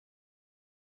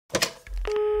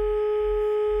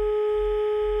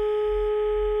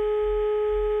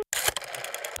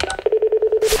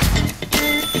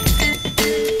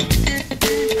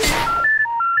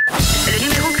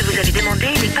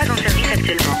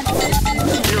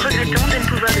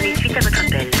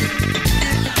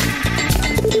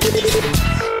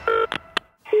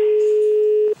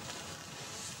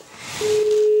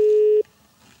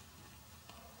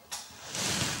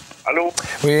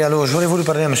Oui, alors j'aurais voulu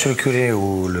parler à monsieur le curé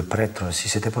ou le prêtre, si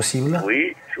c'était possible.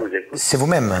 Oui, je vous écoute. C'est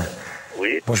vous-même?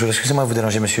 Oui. Bonjour, excusez-moi de vous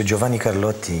déranger, monsieur Giovanni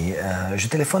Carlotti. Je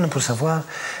téléphone pour savoir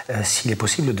s'il est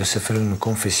possible de se faire une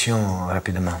confession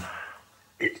rapidement.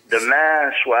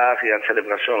 Demain soir, il y a une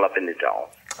célébration de la pénitence,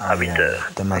 à 8 heures.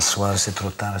 Demain soir, c'est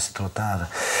trop tard, c'est trop tard.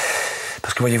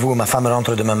 Parce que voyez-vous, ma femme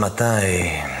rentre demain matin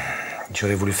et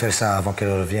j'aurais voulu faire ça avant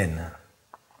qu'elle revienne.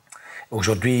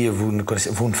 Aujourd'hui, vous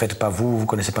ne faites pas vous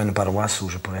connaissez pas une paroisse où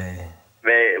je pourrais...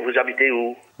 Mais vous habitez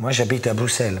où? Moi, j'habite à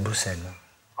Bruxelles,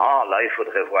 Ah, là, il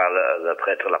faudrait voir le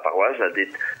prêtre de la paroisse,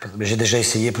 dites. J'ai déjà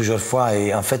essayé plusieurs fois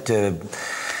et en fait,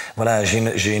 voilà,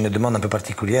 j'ai une demande un peu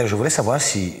particulière. Je voulais savoir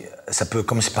si ça peut,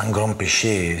 comme c'est pas un grand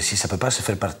péché, si ça peut pas se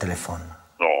faire par téléphone.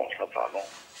 Non, ça va, non.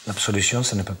 L'absolution,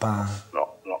 ça ne peut pas... Non.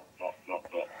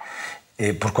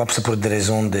 Et pourquoi? C'est pour des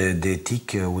raisons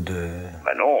d'éthique ou de...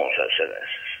 Ben non,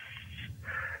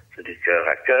 c'est du cœur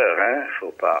à cœur, hein,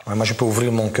 faut pas... Ouais, moi, je peux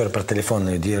ouvrir mon cœur par téléphone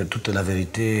et dire toute la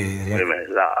vérité. Rien... Oui, mais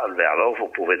là, alors, vous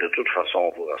pouvez de toute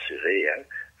façon vous rassurer, hein.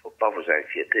 Faut pas vous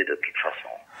inquiéter de toute façon.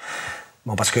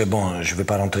 Bon, parce que, bon, je vais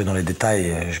pas rentrer dans les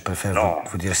détails, je préfère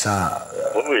vous dire ça.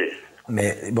 Oui.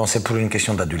 Mais, bon, c'est pour une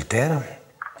question d'adultère.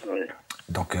 Oui.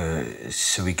 Donc,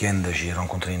 ce week-end, j'ai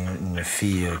rencontré une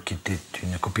fille qui était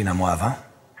une copine à moi avant.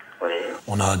 Oui.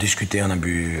 On a discuté, on a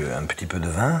bu un petit peu de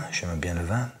vin, j'aime bien le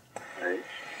vin. Oui.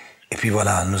 Et puis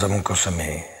voilà, nous avons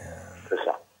consommé. C'est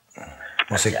ça.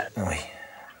 Bon, oui.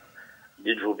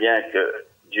 Dites-vous bien que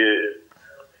Dieu...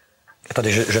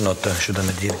 Attendez, je note, je dois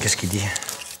me dire, qu'est-ce qu'il dit?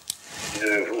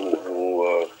 Dieu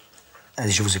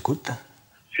Allez, je vous écoute.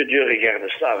 Que Dieu regarde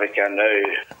ça avec un œil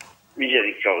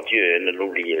miséricordieux, ne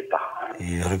l'oubliez pas.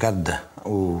 Il regarde.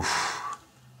 Ouf.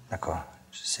 D'accord,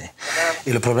 je sais.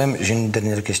 Et le problème, j'ai une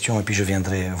dernière question et puis je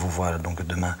viendrai vous voir donc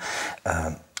demain.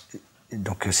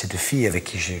 Donc cette fille avec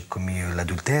qui j'ai commis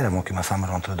l'adultère avant que ma femme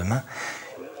rentre demain,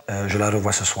 je la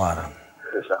revois ce soir.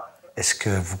 C'est ça. Est-ce que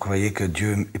vous croyez que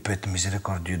Dieu peut être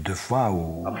miséricordieux 2 fois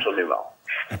ou... Absolument.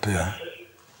 Il peut, hein?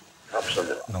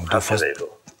 Absolument. Donc 2 fois...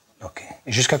 Ok.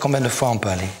 Et jusqu'à combien de fois on peut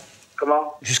aller?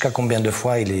 Comment? Jusqu'à combien de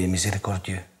fois il est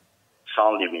miséricordieux?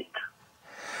 Sans limite.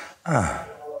 Ah,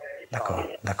 d'accord,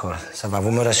 d'accord. Ça va,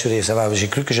 vous me rassurez, ça va. J'ai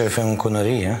cru que j'avais fait une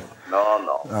connerie, hein? Non.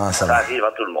 Ah, ça arrive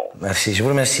à tout le monde. Merci, je vous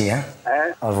remercie, hein?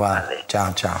 Au revoir. Allez.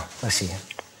 Ciao. Merci.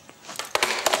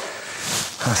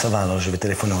 Ah, ça va, alors je vais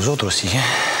téléphoner aux autres aussi, hein?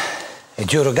 Et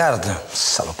Dieu regarde,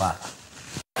 salopard.